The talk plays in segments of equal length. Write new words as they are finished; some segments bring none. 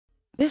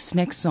This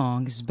next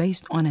song is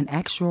based on an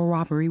actual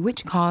robbery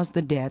which caused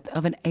the death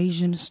of an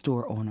Asian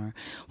store owner.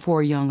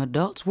 4 young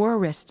adults were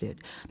arrested.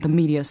 The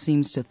media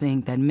seems to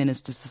think that Menace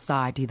to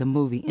Society, the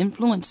movie,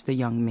 influenced the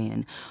young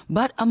men.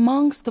 But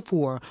amongst the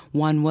 4,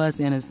 one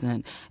was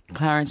innocent,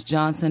 Clarence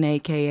Johnson,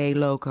 a.k.a.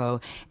 Loco,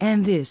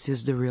 and this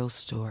is the real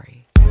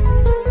story.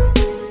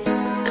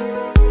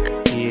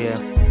 Yeah.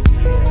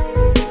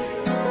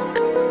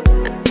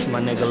 My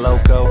nigga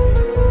Loco,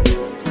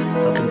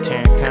 up in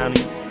Tarrant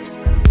County,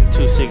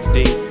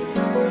 26D.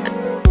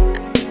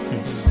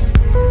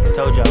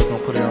 Told you I was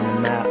gonna put it on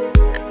the map.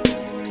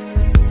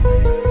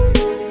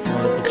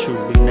 Gonna let the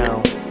truth be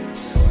known.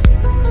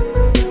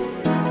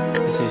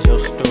 This is your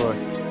story.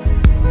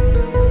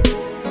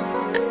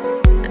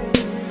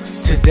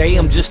 Today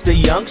I'm just a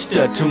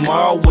youngster,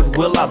 tomorrow what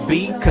will I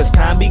be? Cause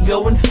time be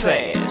going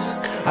fast.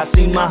 I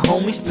see my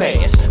homies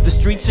pass. The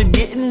streets are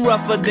getting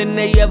rougher than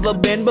they ever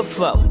been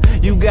before.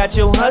 You got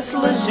your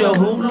hustlers, your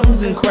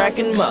hoodlums, and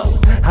cracking mo.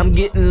 I'm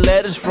getting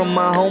letters from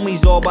my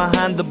homies all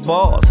behind the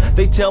bars.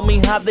 They tell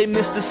me how they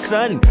miss the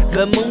sun,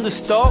 the moon, the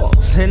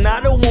stars. And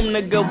I don't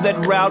wanna go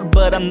that route,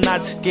 but I'm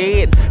not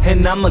scared.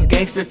 And I'm a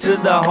gangster to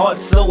the heart,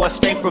 so I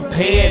stay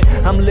prepared.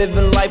 I'm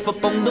living life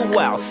up on the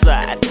wild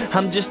side.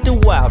 I'm just a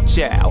wild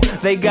child.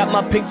 They got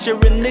my picture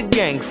in the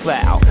gang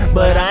file.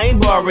 But I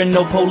ain't borrowing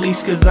no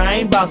police, cause I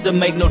ain't about to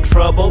make no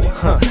trouble.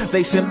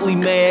 They simply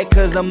mad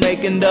cause I'm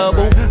making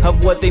double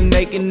of what they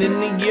making in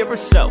a year or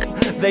so.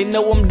 They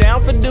know I'm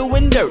down for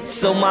doing dirt,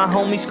 so my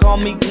homies call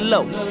me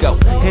Loco.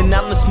 And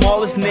I'm the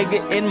smallest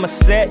nigga in my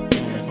set,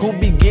 who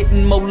be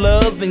getting more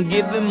love and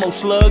giving more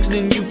slugs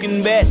than you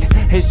can bet.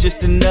 It's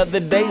just another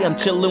day I'm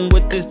chilling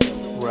with this.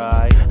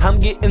 Right. I'm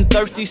getting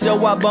thirsty,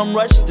 so I bum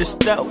rush the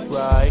stove.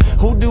 Right.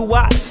 Who do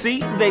I see?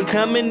 They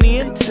coming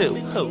in too.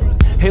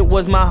 It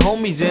was my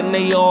homies and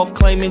they all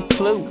claiming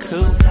clue.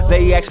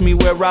 They asked me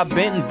where I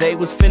been, they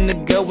was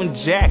finna go and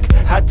jack.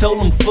 I told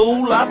them,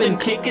 fool, I've been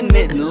kicking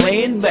it and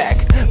laying back.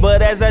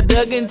 But as I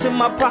dug into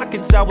my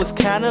pockets, I was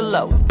kinda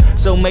low.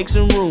 So make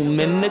some room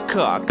in the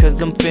car, cause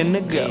I'm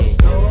finna go.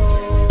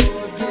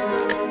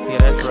 Yeah,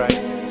 that's right.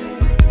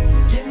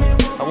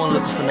 I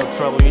wasn't looking for no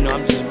trouble, you know,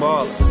 I'm just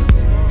ballin'.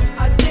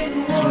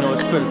 You know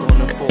it's critical in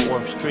the Fort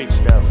Worth streets,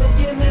 though.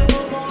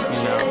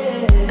 You know.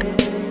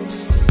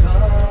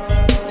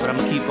 But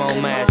I'ma keep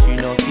on mashing,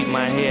 you know, keep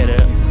my head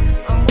up.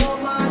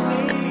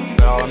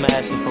 But all I'm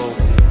asking for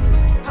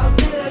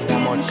is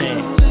one more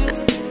chance.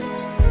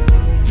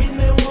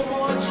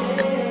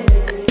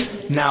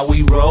 Now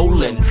we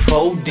rollin',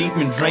 4 deep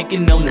and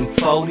drinking on them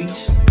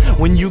 40s.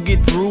 When you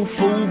get through,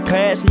 fool,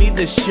 pass me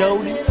the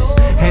shorty.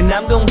 And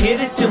I'm gon' hit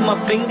it till my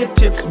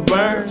fingertips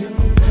burn.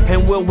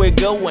 And where we're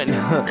going,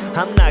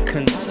 I'm not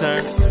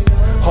concerned.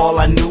 All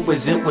I knew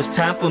is it was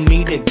time for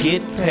me to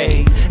get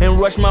paid and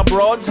rush my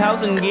broad's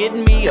house and get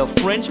me a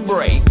French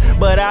braid.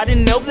 But I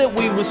didn't know that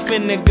we was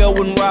finna go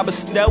and rob a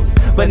stove.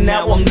 But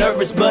now I'm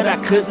nervous, but I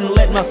couldn't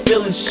let my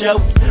feelings show.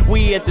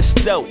 We at the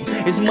stove,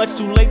 it's much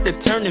too late to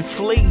turn and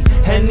flee.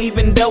 And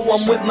even though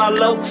I'm with my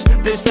lokes,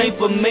 this ain't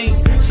for me.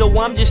 So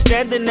I'm just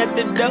standing at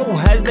the door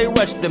as they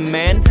rush the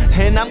man.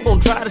 And I'm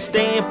gonna try to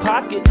stay in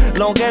pocket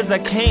long as I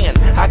can.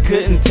 I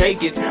couldn't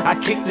take it, I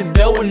kicked the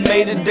door and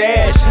made a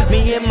dash.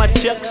 Me and my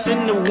chucks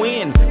in the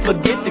wind,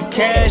 forget the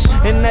cash.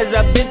 And as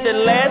I bit the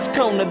last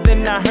corner,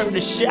 then I heard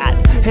a shot.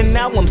 And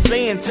now I'm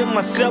saying to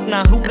myself,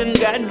 now who done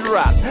got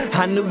dropped?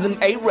 I knew them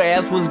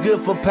Arabs was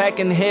good for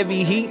packing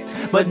heavy heat,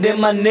 but then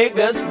my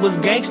niggas was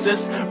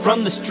gangsters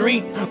from the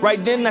street.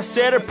 Right then I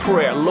said a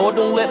prayer, Lord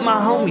don't let my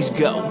homies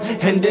go.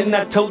 And then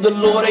I told the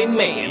Lord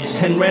amen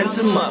and ran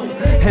some more.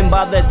 And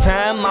by that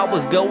time I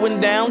was going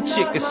down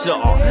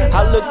Chickasaw.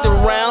 I looked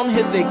around,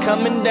 here they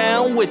coming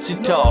down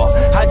Wichita.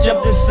 I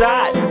jumped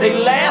inside, they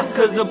laughed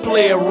cause the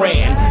player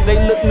ran. They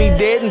looked me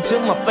dead into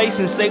my face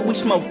and say we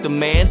smoked the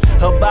man.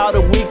 About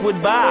a week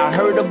went by, I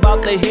heard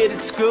about the hit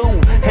at school,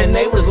 and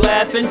they was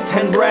laughing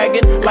and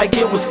bragging like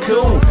it was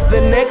cool. The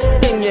next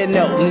thing you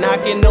know,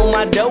 knocking on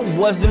my door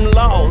was them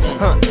laws,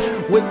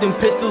 with them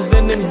pistols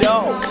and them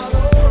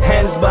dogs.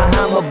 Hands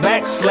behind my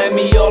back, slam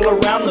me all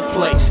around the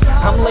place.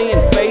 I'm laying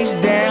face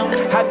down,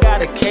 I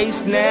got a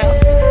case now.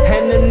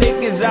 And the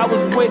niggas I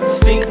was with,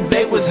 see,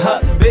 they was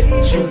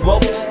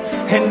habituals.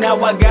 And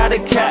now I got a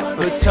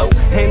capital,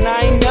 and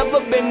I ain't never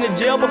been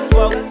to jail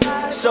before.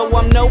 So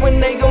I'm knowing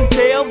they gon'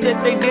 tell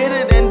that they did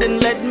it and then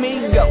let me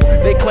go.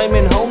 They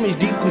claiming homies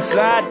deep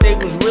inside, they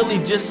was really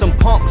just some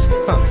punks.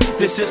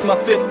 This is my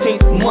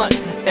 15th month,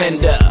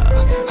 and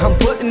I'm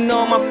putting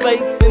all my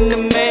faith in the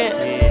man.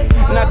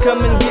 Now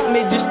come and get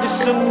me just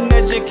as soon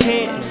as you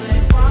can,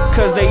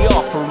 cause they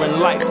offering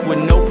life with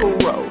no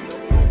parole.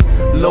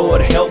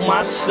 Lord help my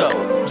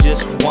soul,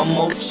 just one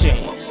more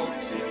chance.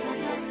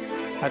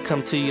 I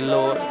come to you,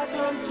 Lord,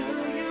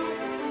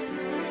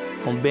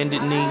 on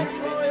bended knee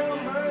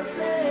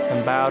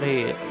and bowed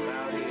head.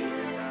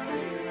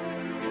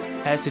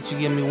 Ask that you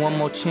give me one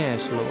more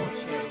chance, Lord.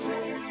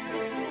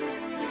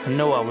 I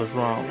know I was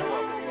wrong,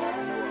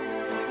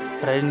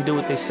 but I didn't do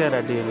what they said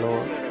I did,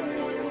 Lord.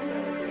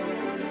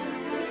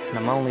 And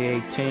I'm only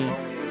 18.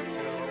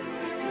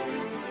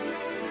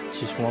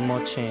 just one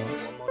more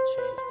chance.